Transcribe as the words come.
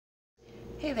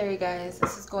Hey there, you guys.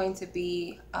 This is going to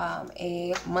be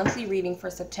a monthly reading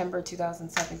for September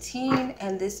 2017,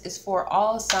 and this is for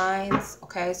all signs,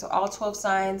 okay? So all 12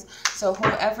 signs. So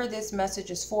whoever this message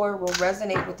is for will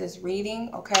resonate with this reading,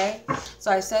 okay?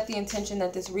 So I set the intention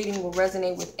that this reading will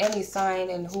resonate with any sign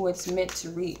and who it's meant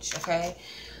to reach, okay?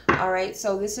 All right,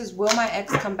 so this is Will My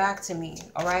Ex Come Back to Me,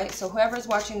 all right? So whoever's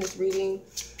watching this reading,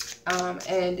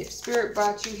 and if Spirit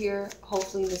brought you here,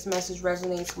 hopefully this message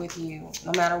resonates with you,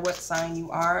 no matter what sign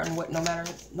you are, and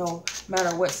no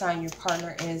matter what sign your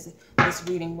partner is. This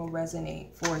reading will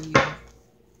resonate for you.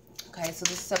 Okay, so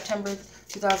this is September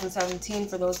 2017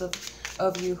 for those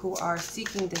of you who are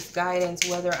seeking this guidance,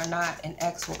 whether or not an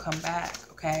ex will come back.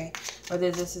 Okay,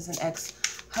 whether this is an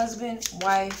ex-husband,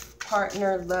 wife,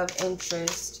 partner, love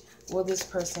interest, will this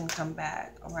person come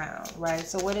back around? Right.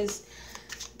 So what is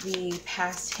the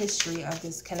past history of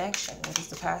this connection? What is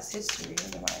the past history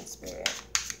of the mind, spirit?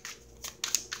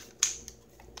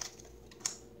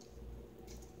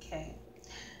 Okay.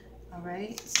 All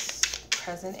right.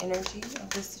 Present energy of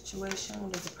this situation.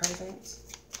 What is the present?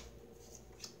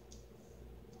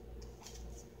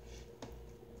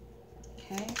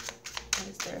 Okay. What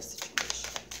is their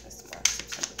situation this month,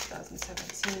 September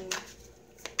 2017?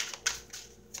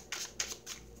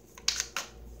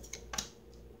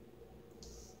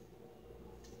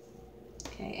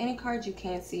 Okay, any cards you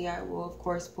can't see, I will of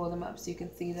course pull them up so you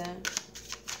can see them.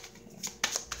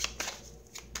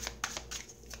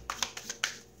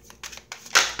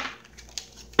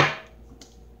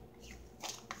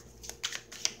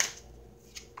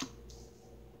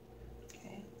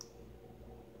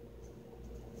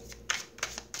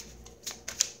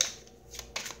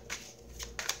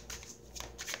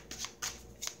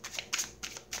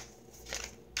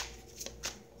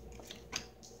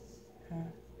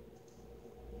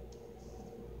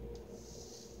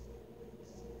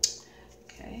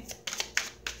 Okay.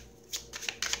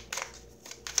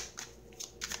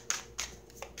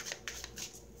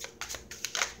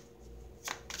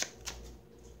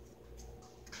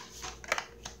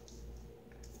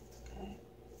 Okay.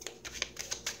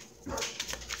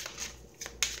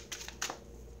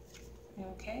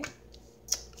 Okay.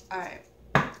 All right.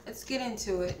 Let's get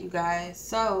into it, you guys.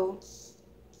 So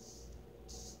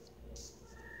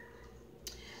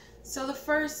the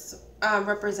first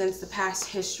represents the past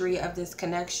history of this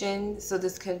connection. So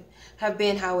this could have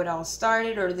been how it all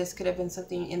started, or this could have been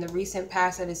something in the recent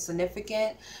past that is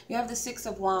significant. You have the Six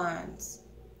of Wands.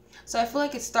 So I feel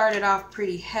like it started off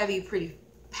pretty heavy, pretty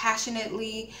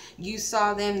passionately. You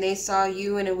saw them, they saw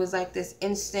you, and it was like this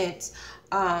instant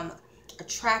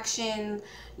attraction,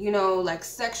 you know, like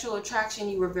sexual attraction.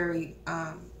 You were very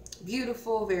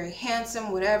beautiful, very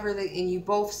handsome, whatever, and you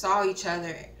both saw each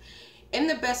other in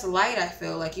the best light. I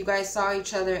feel like you guys saw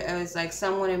each other as like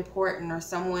someone important, or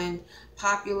someone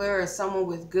popular, or someone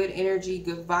with good energy,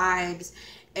 good vibes,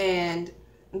 and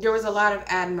there was a lot of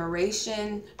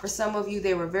admiration. For some of you,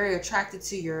 they were very attracted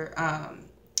to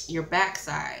your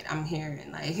backside. I'm hearing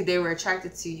like they were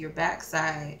attracted to your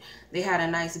backside. They had a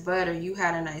nice butt, or you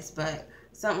had a nice butt,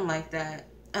 something like that.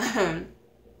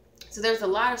 So there's a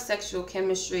lot of sexual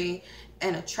chemistry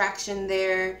and attraction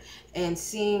there, and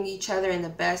seeing each other in the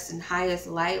best and highest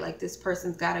light. Like, this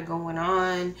person's got it going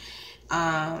on.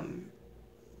 I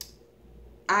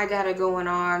got it going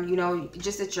on, you know,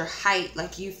 just at your height.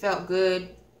 Like, you felt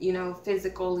good, you know,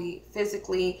 physically.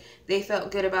 They felt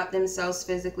good about themselves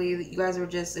physically. You guys were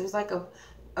just, it was like a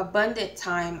abundant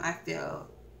time, I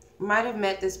feel. Might have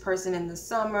met this person in the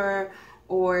summer,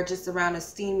 or just around a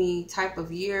steamy type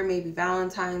of year, maybe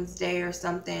Valentine's Day or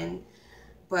something.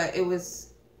 But it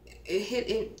was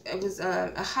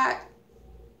a hot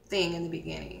thing in the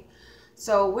beginning.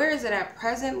 So where is it at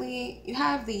presently? You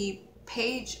have the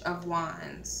Page of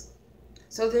Wands.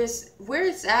 So there's, where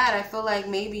it's at, I feel like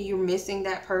maybe you're missing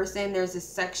that person. There's a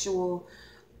sexual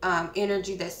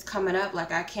energy that's coming up.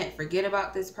 Like, I can't forget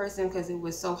about this person because it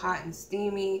was so hot and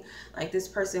steamy. Like, this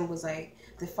person was like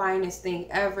the finest thing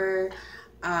ever.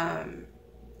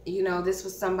 You know, this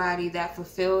was somebody that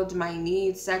fulfilled my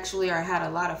needs sexually, or I had a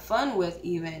lot of fun with,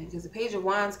 even, because the Page of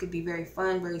Wands could be very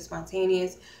fun, very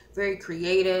spontaneous, very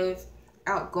creative,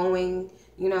 outgoing,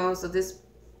 you know. So this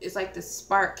is like the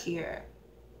spark here.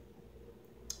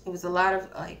 It was a lot of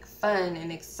like fun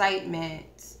and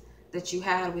excitement that you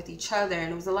had with each other,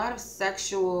 and it was a lot of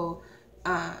sexual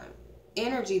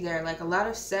energy there, like a lot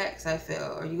of sex, I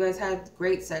feel, or you guys had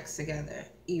great sex together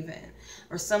even,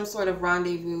 or some sort of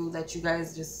rendezvous that you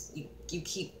guys just, you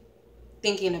keep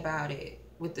thinking about it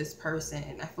with this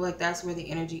person. I feel like that's where the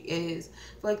energy is.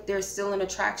 I feel like there's still an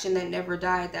attraction that never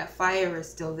died. That fire is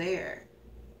still there.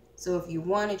 So if you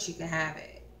want it, you can have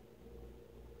it.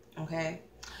 Okay?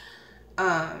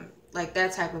 Like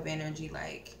that type of energy,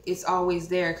 like it's always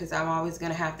there because I'm always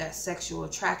going to have that sexual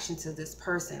attraction to this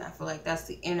person. I feel like that's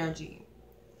the energy.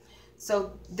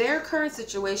 So their current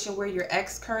situation, where your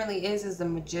ex currently is the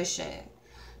Magician.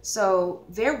 So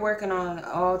they're working on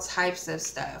all types of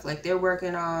stuff. Like they're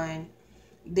working on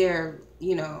their,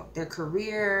 you know, their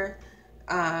career,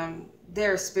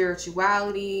 their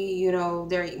spirituality, you know,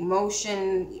 their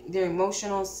emotional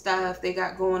stuff they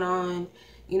got going on,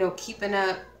 you know, keeping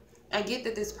up. I get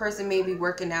that this person may be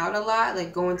working out a lot,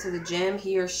 like going to the gym.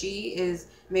 He or she is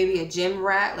maybe a gym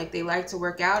rat, like they like to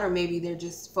work out, or maybe they're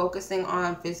just focusing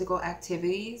on physical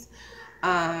activities.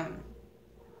 Um,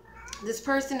 this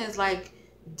person is like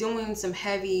doing some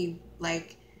heavy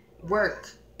like work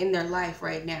in their life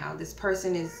right now. This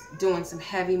person is doing some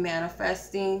heavy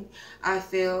manifesting. I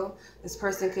feel this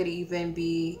person could even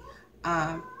be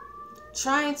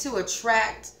trying to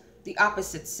attract the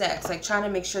opposite sex, like trying to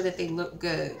make sure that they look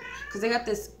good, because they got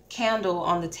this candle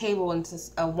on the table and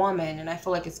it's a woman, and I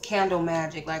feel like it's candle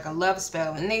magic, like a love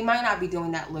spell. And they might not be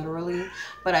doing that literally,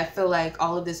 but I feel like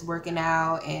all of this working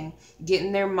out and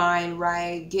getting their mind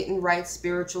right, getting right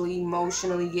spiritually,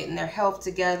 emotionally, getting their health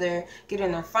together,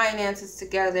 getting their finances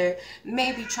together,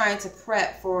 maybe trying to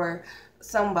prep for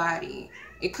somebody.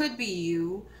 It could be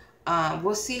you.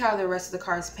 We'll see how the rest of the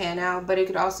cards pan out, but it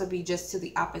could also be just to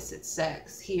the opposite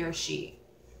sex, he or she.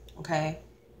 Okay?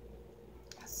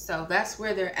 So that's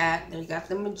where they're at. They got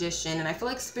the Magician, and I feel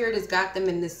like Spirit has got them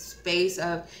in this space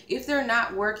of, if they're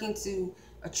not working to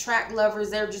attract lovers,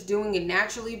 they're just doing it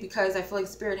naturally, because I feel like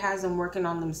Spirit has them working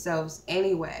on themselves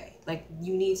anyway. Like,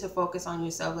 you need to focus on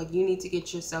yourself. Like, you need to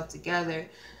get yourself together,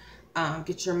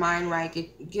 get your mind right,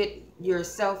 get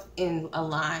yourself in a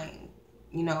line,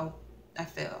 you know, I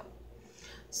feel.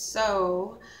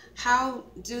 So, how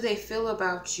do they feel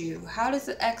about you? How does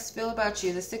the ex feel about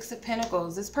you? The Six of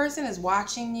Pentacles. This person is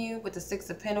watching you with the Six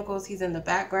of Pentacles. He's in the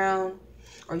background.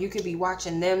 Or you could be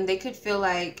watching them. They could feel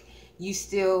like you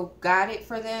still got it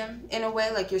for them in a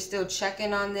way. Like you're still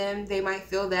checking on them. They might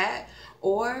feel that.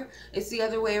 Or it's the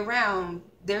other way around.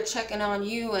 They're checking on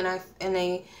you, and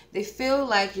they feel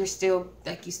like you still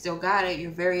got it. You're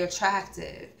very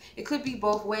attractive. It could be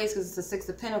both ways because it's the Six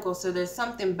of Pentacles, so there's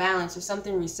something balanced or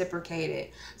something reciprocated.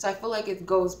 So I feel like it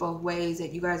goes both ways,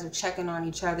 that you guys are checking on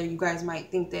each other. You guys might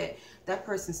think that that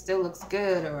person still looks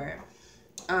good, or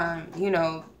you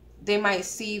know, they might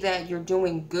see that you're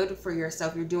doing good for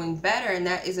yourself. You're doing better, and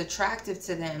that is attractive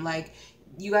to them. Like,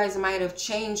 you guys might have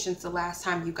changed since the last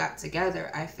time you got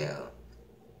together, I feel.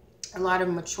 A lot of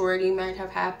maturity might have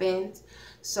happened.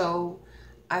 So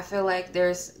I feel like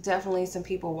there's definitely some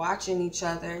people watching each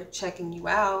other, checking you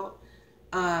out,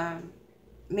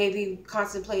 maybe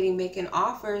contemplating making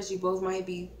offers. You both might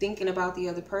be thinking about the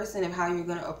other person and how you're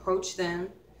going to approach them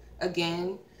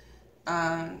again.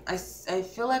 I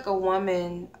feel like a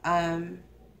woman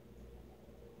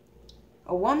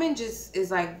just is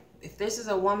like, if this is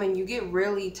a woman, you get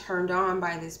really turned on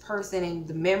by this person and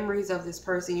the memories of this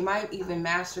person. You might even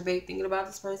masturbate thinking about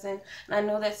this person. And I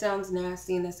know that sounds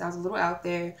nasty and that sounds a little out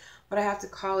there, but I have to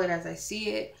call it as I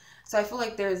see it. So I feel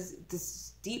like there's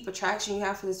this deep attraction you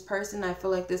have for this person. I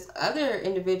feel like this other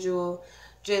individual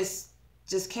just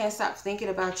can't stop thinking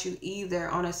about you either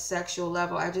on a sexual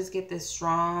level. I just get this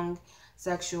strong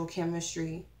sexual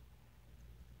chemistry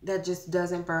that just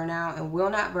doesn't burn out and will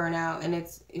not burn out, and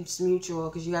it's mutual,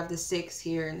 because you have the 6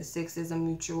 here, and the 6 is a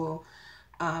mutual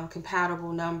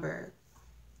compatible number.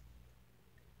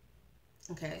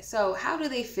 Okay, so how do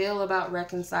they feel about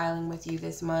reconciling with you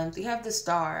this month? You have the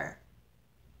Star.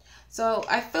 So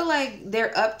I feel like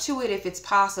they're up to it if it's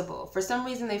possible. For some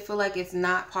reason they feel like it's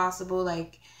not possible,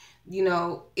 like, you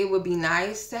know, it would be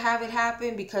nice to have it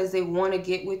happen because they want to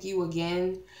get with you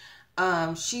again.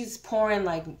 She's pouring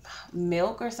like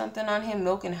milk or something on him,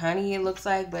 milk and honey it looks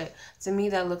like, but to me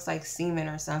that looks like semen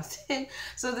or something.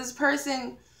 So this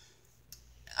person,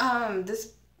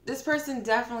 this person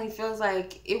definitely feels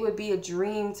like it would be a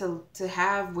dream to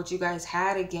have what you guys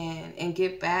had again and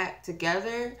get back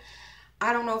together.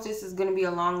 I don't know if this is going to be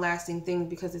a long-lasting thing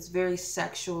because it's very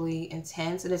sexually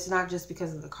intense, and it's not just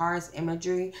because of the card's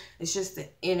imagery. It's just the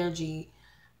energy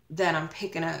that I'm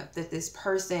picking up, that this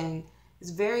person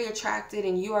is very attracted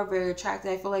and you are very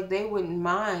attracted. I feel like they wouldn't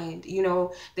mind, you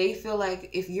know, they feel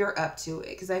like if you're up to it,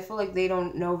 because I feel like they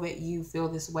don't know that you feel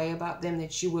this way about them,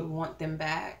 that you would want them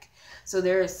back. So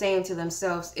they're saying to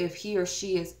themselves, if he or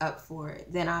she is up for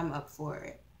it, then I'm up for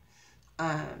it.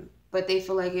 But they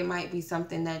feel like it might be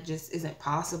something that just isn't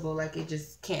possible, like it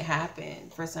just can't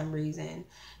happen for some reason.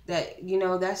 That, you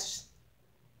know, that's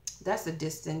a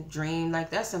distant dream. Like,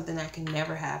 that's something that can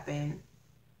never happen,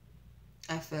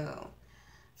 I feel.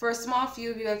 For a small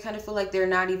few of you, I kind of feel like they're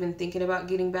not even thinking about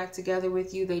getting back together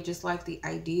with you. They just like the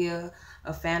idea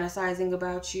of fantasizing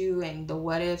about you and the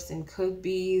what ifs and could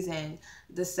be's and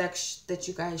the sex that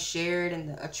you guys shared and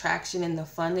the attraction and the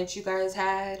fun that you guys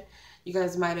had. You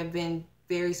guys might have been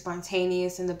very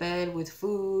spontaneous in the bed with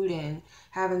food and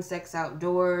having sex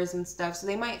outdoors and stuff. So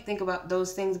they might think about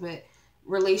those things, but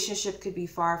relationship could be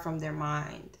far from their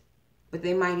mind. But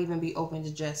they might even be open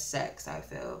to just sex, I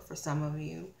feel, for some of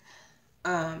you.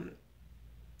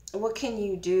 What can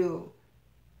you do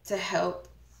to help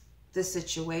the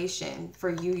situation? For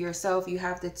you yourself, you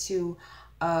have the Two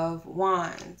of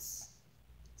Wands.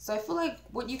 So I feel like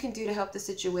what you can do to help the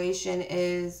situation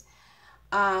is,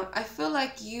 I feel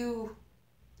like you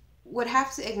would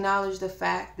have to acknowledge the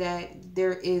fact that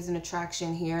there is an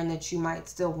attraction here and that you might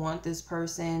still want this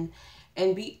person,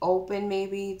 and be open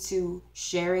maybe to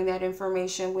sharing that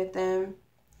information with them.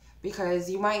 Because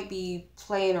you might be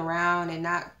playing around and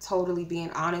not totally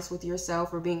being honest with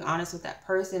yourself or being honest with that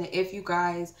person. If you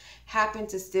guys happen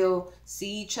to still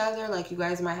see each other, like you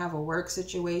guys might have a work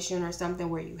situation or something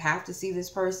where you have to see this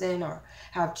person or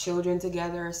have children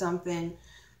together or something,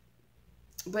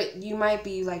 but you might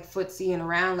be like footseeing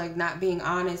around, like not being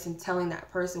honest and telling that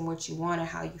person what you want and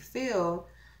how you feel.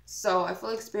 So I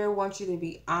feel like Spirit wants you to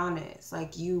be honest.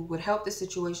 Like you would help the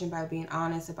situation by being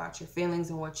honest about your feelings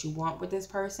and what you want with this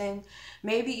person.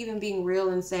 Maybe even being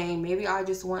real and saying, maybe I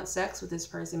just want sex with this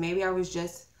person. Maybe I was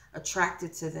just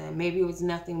attracted to them. Maybe it was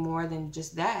nothing more than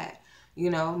just that. You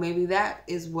know, maybe that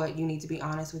is what you need to be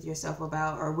honest with yourself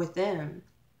about or with them.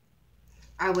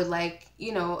 I would like,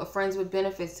 you know, a friends with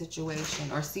benefits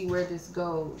situation or see where this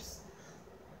goes.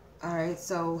 All right,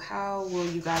 so how will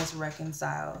you guys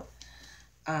reconcile?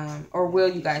 Or will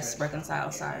you guys reconcile?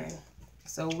 Sorry.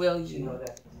 So will you?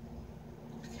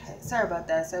 Okay, sorry about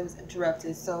that. So I was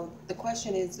interrupted. So the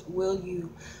question is, will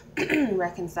you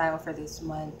reconcile for this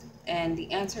month? And the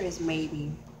answer is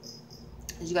maybe.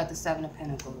 Because you got the Seven of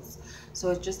Pentacles.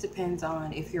 So it just depends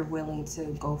on if you're willing to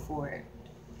go for it.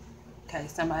 Okay,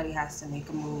 somebody has to make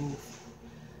a move.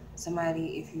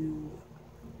 Somebody, if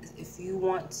you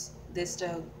want this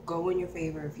to go in your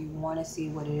favor, if you want to see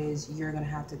what it is, you're going to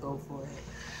have to go for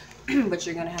it. But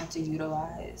you're going to have to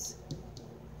utilize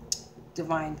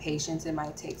divine patience. It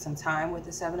might take some time with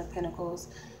the Seven of Pentacles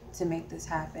to make this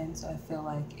happen. So I feel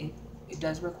like it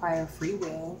does require free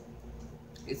will.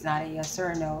 It's not a yes or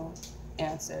a no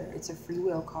answer. It's a free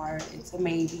will card. It's a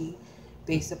maybe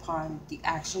based upon the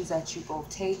actions that you both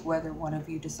take, whether one of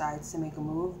you decides to make a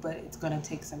move, but it's going to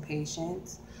take some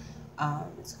patience.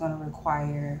 It's going to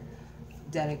require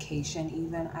dedication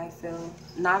even, I feel.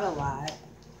 Not a lot.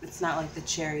 It's not like the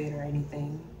Chariot or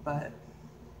anything, but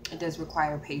it does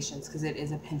require patience because it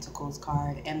is a Pentacles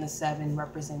card, and the 7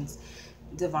 represents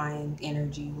divine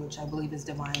energy, which I believe is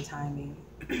divine timing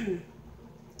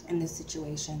in this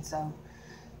situation. So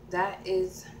that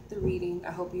is the reading.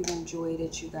 I hope you enjoyed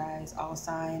it, you guys, all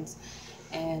signs,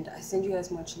 and I send you as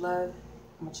much love,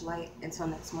 much light. Until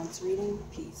next month's reading,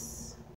 peace.